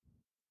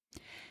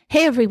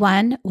Hey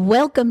everyone,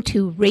 welcome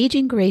to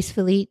Raging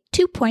Gracefully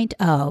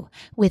 2.0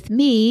 with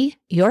me,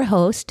 your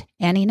host,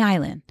 Annie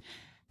Nyland.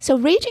 So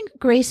Raging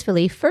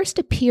Gracefully first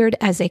appeared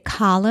as a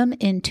column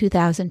in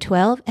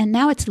 2012, and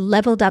now it's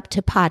leveled up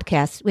to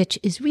podcast, which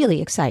is really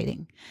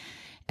exciting.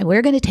 And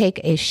we're going to take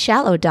a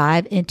shallow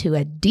dive into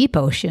a deep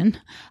ocean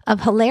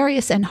of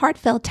hilarious and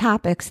heartfelt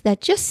topics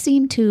that just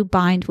seem to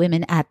bind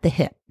women at the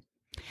hip.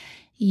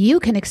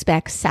 You can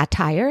expect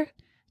satire,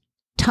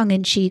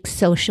 tongue-in-cheek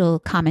social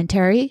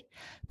commentary,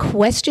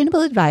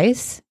 questionable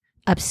advice,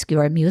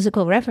 obscure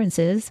musical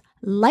references,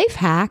 life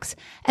hacks,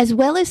 as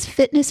well as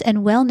fitness and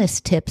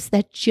wellness tips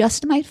that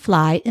just might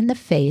fly in the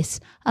face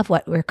of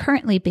what we're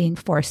currently being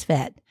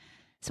force-fed.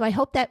 So I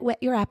hope that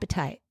whet your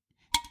appetite.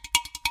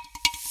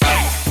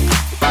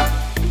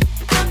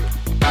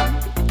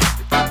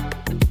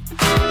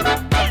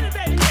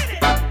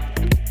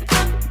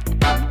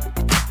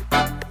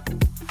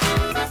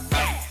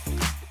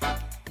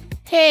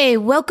 Hey,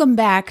 welcome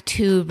back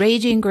to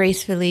Raging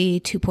Gracefully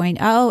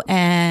 2.0,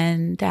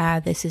 and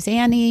this is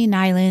Annie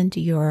Nyland,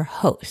 your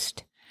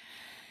host.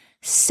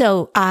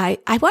 So I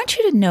want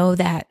you to know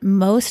that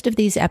most of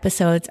these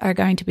episodes are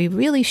going to be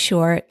really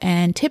short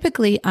and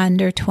typically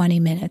under 20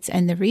 minutes.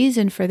 And the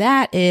reason for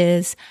that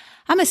is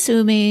I'm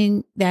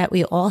assuming that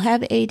we all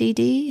have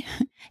ADD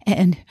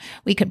and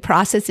we can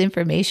process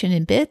information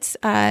in bits.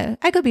 I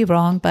could be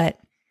wrong, but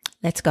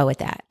let's go with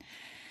that.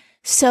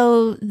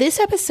 So this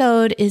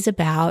episode is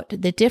about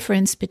the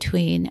difference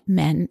between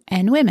men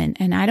and women.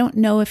 And I don't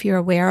know if you're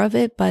aware of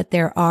it, but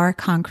there are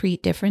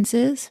concrete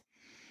differences.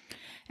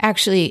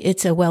 Actually,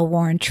 it's a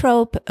well-worn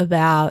trope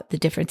about the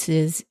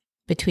differences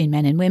between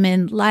men and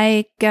women,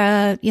 like,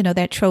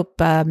 that trope,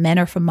 men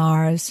are from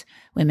Mars,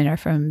 women are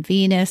from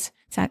Venus.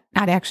 It's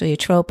not actually a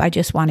trope. I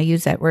just want to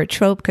use that word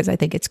trope because I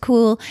think it's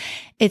cool.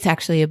 It's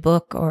actually a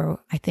book, or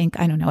I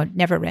don't know, I've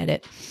never read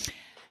it.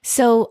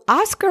 So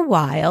Oscar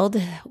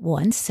Wilde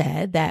once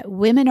said that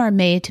women are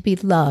made to be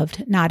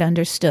loved, not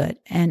understood.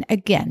 And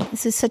again,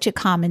 this is such a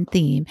common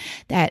theme,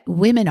 that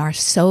women are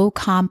so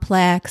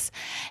complex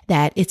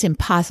that it's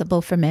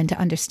impossible for men to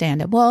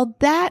understand them. Well,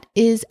 that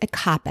is a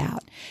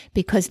cop-out,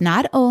 because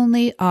not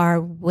only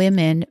are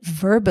women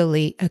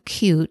verbally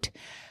acute,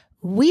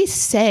 we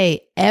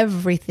say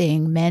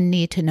everything men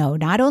need to know,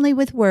 not only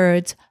with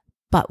words,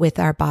 but with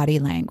our body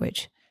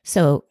language.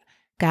 So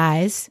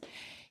guys,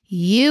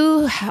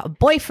 you,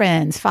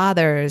 boyfriends,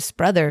 fathers,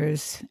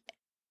 brothers,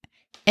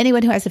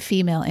 anyone who has a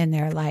female in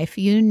their life,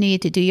 you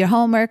need to do your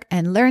homework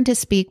and learn to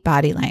speak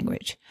body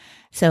language.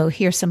 So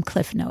here's some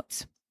cliff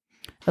notes.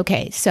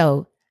 Okay,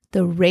 so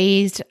the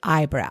raised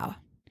eyebrow.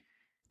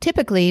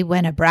 Typically,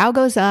 when a brow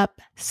goes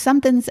up,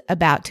 something's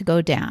about to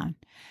go down.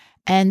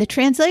 And the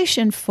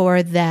translation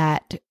for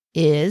that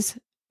is,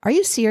 are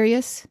you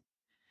serious?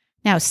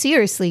 Now,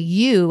 seriously,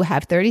 you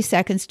have 30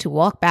 seconds to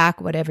walk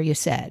back whatever you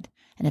said.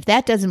 And if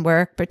that doesn't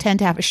work, pretend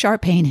to have a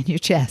sharp pain in your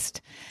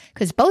chest,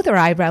 because both her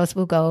eyebrows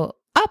will go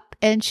up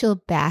and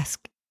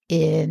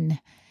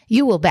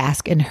you will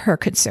bask in her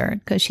concern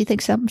because she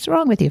thinks something's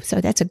wrong with you.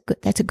 So that's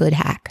a good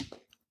hack.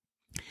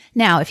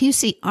 Now, if you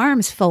see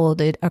arms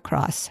folded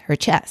across her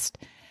chest,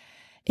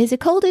 is it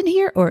cold in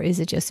here or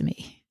is it just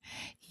me?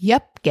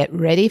 Yep, get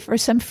ready for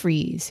some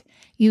freeze.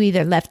 You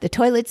either left the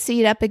toilet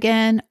seat up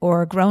again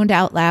or groaned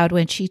out loud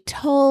when she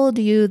told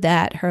you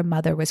that her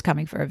mother was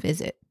coming for a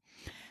visit.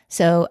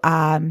 So,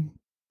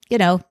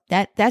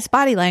 that's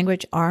body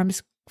language,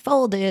 arms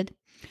folded.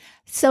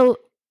 So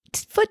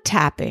foot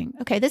tapping.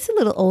 Okay, this is a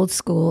little old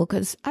school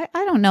because I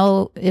don't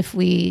know if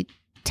we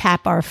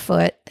tap our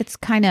foot. It's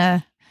kind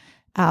of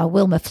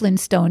Wilma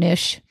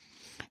Flintstone-ish.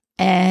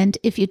 And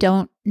if you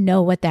don't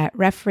know what that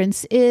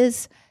reference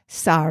is,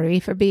 sorry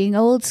for being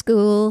old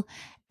school.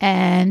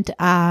 And,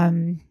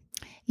 I'm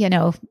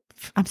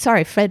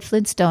sorry, Fred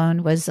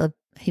Flintstone was a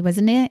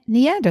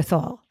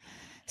Neanderthal.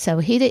 So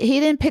he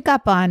didn't pick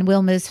up on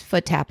Wilma's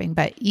foot tapping,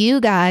 but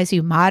you guys,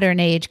 you modern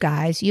age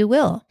guys, you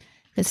will,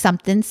 because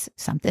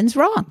something's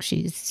wrong.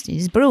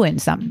 She's brewing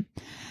something.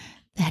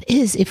 That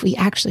is, if we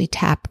actually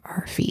tap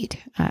our feet.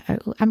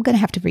 I'm going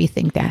to have to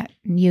rethink that.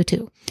 And you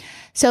too.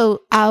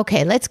 So,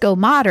 okay, let's go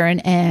modern.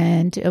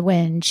 And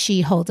when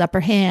she holds up her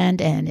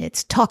hand and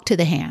it's talk to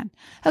the hand.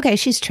 Okay,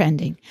 she's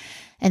trending.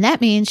 And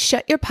that means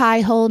shut your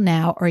pie hole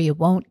now or you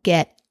won't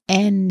get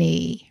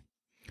any.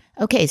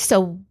 Okay,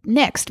 so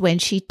next, when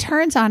she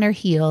turns on her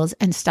heels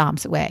and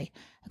stomps away.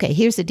 Okay,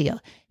 here's the deal.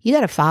 You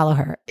got to follow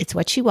her. It's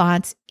what she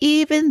wants,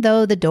 even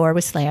though the door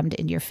was slammed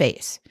in your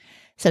face.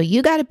 So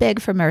you got to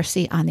beg for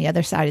mercy on the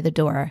other side of the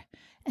door.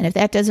 And if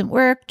that doesn't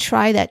work,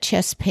 try that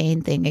chest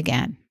pain thing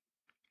again.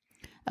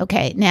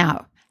 Okay,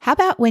 now, how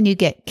about when you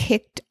get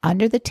kicked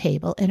under the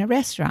table in a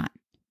restaurant?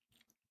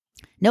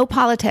 No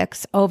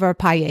politics over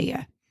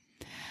paella.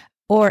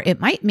 Or it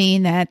might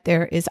mean that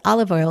there is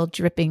olive oil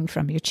dripping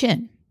from your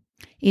chin.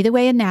 Either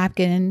way, a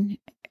napkin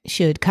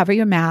should cover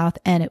your mouth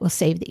and it will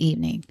save the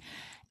evening.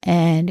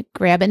 And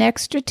grab an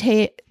extra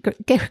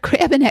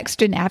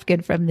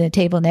napkin from the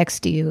table next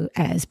to you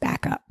as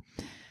backup.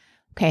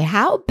 Okay,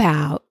 how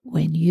about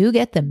when you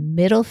get the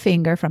middle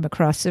finger from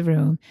across the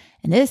room,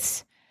 and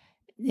this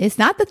It's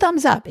not the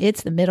thumbs up.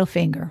 It's the middle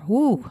finger.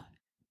 Ooh,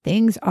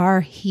 things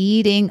are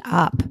heating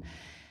up.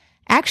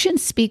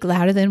 Actions speak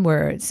louder than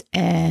words,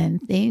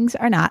 and things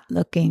are not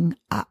looking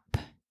up.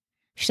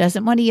 She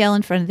doesn't want to yell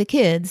in front of the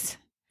kids.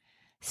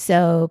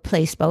 So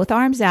place both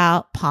arms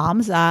out,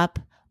 palms up,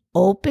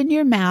 open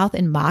your mouth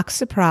in mock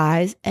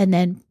surprise, and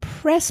then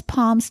press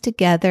palms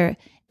together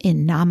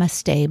in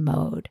namaste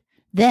mode.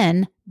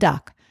 Then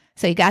duck.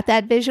 So you got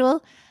that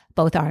visual?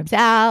 Both arms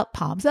out,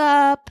 palms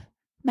up,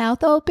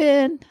 mouth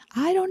open.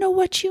 I don't know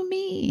what you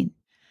mean.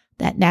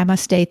 That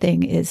namaste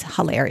thing is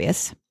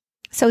hilarious.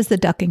 So is the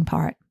ducking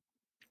part.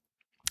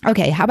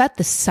 Okay, how about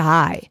the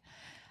sigh?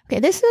 Okay,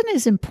 this one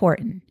is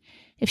important.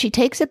 If she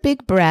takes a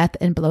big breath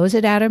and blows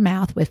it out her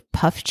mouth with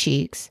puffed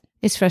cheeks,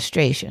 it's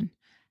frustration.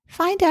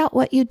 Find out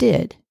what you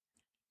did,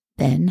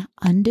 then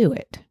undo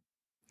it.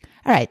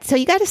 All right, so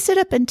you got to sit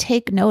up and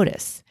take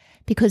notice,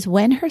 because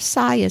when her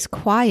sigh is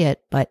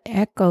quiet but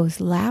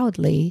echoes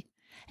loudly,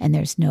 and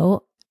there's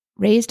no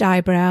raised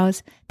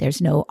eyebrows,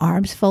 there's no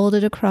arms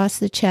folded across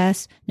the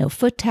chest, no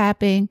foot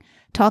tapping,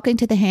 talking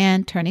to the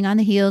hand, turning on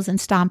the heels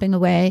and stomping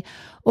away,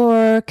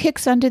 or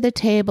kicks under the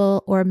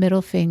table or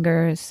middle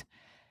fingers.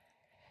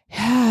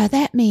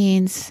 That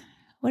means,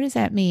 what does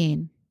that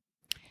mean?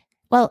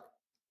 Well,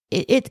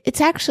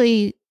 it's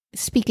actually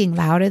speaking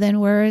louder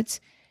than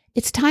words.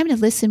 It's time to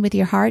listen with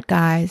your heart,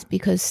 guys,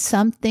 because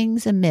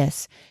something's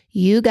amiss.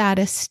 You got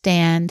to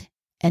stand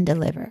and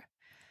deliver.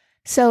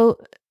 So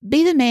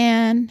be the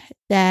man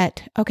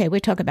that, okay, we're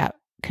talking about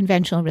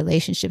conventional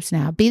relationships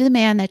now. Be the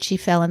man that she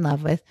fell in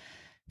love with.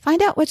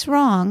 Find out what's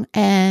wrong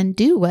and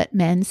do what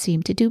men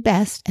seem to do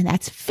best, and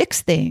that's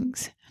fix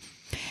things.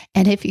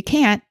 And if you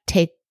can't,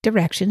 take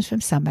directions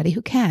from somebody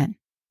who can.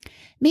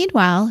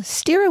 Meanwhile,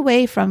 steer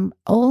away from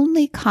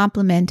only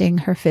complimenting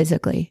her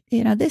physically.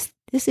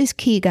 This is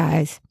key,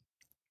 guys.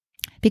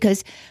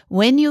 Because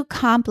when you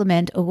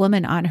compliment a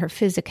woman on her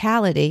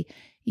physicality,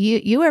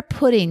 you are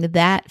putting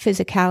that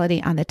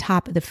physicality on the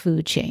top of the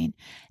food chain.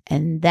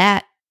 And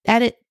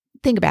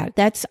think about it,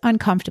 that's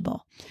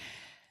uncomfortable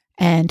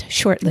and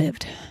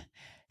short-lived.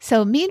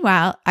 So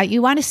meanwhile,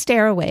 you want to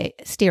steer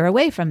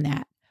away from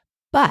that.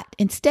 But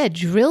instead,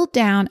 drill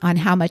down on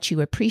how much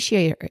you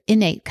appreciate her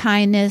innate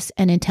kindness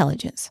and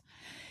intelligence.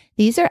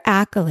 These are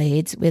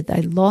accolades with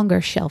a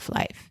longer shelf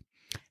life.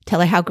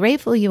 Tell her how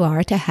grateful you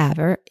are to have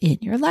her in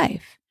your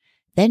life.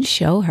 Then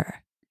show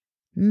her.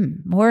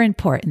 More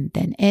important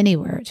than any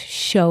words,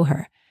 show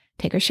her.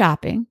 Take her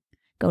shopping.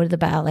 Go to the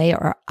ballet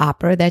or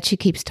opera that she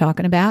keeps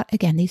talking about.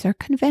 Again, these are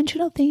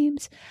conventional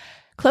themes.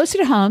 Closer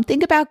to home,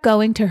 think about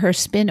going to her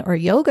spin or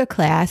yoga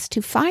class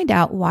to find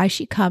out why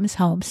she comes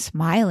home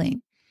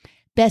smiling.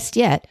 Best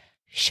yet,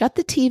 shut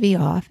the TV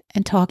off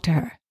and talk to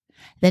her.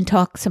 Then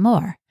talk some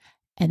more,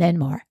 and then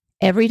more,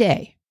 every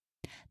day.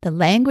 The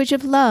language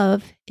of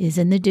love is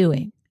in the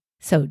doing,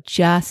 so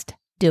just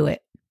do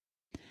it.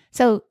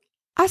 So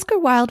Oscar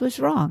Wilde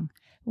was wrong.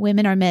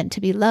 Women are meant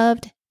to be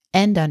loved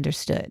and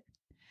understood.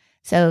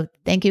 So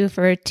thank you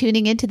for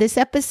tuning into this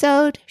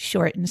episode,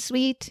 short and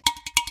sweet.